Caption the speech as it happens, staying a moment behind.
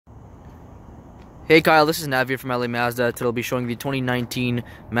Hey Kyle, this is Nav here from LA Mazda. Today I'll be showing the 2019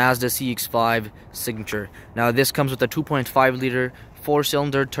 Mazda CX-5 Signature. Now this comes with a 2.5 liter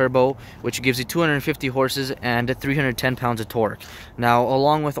 4-cylinder turbo, which gives you 250 horses and 310 pounds of torque. Now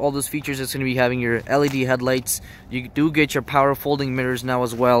along with all those features, it's going to be having your LED headlights. You do get your power folding mirrors now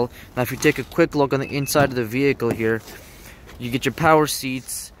as well. Now if you take a quick look on the inside of the vehicle here, you get your power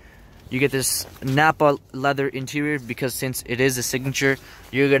seats. You get this Napa leather interior because since it is a Signature,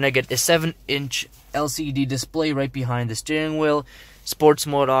 you're going to get a 7-inch LCD display right behind the steering wheel. Sports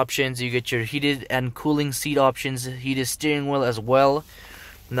mode options, you get your heated and cooling seat options, heated steering wheel as well.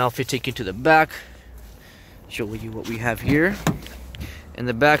 Now if you take it to the back, show you what we have here. In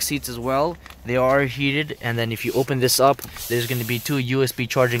the back seats as well, they are heated, and then if you open this up, there's going to be 2 USB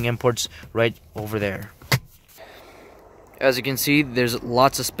charging inputs right over there. As you can see, there's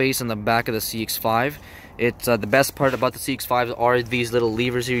lots of space on the back of the CX-5. It's the best part about the CX-5 are these little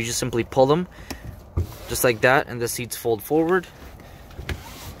levers here. You just simply pull them, just like that, and the seats fold forward,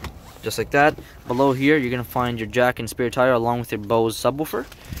 just like that. Below here, you're gonna find your jack and spare tire along with your Bose subwoofer,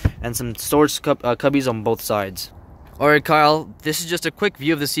 and some storage cubbies on both sides. Alright Kyle, this is just a quick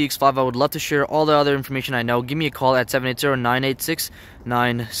view of the CX-5. I would love to share all the other information I know. Give me a call at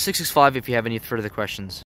 780-986-9665 if you have any further questions.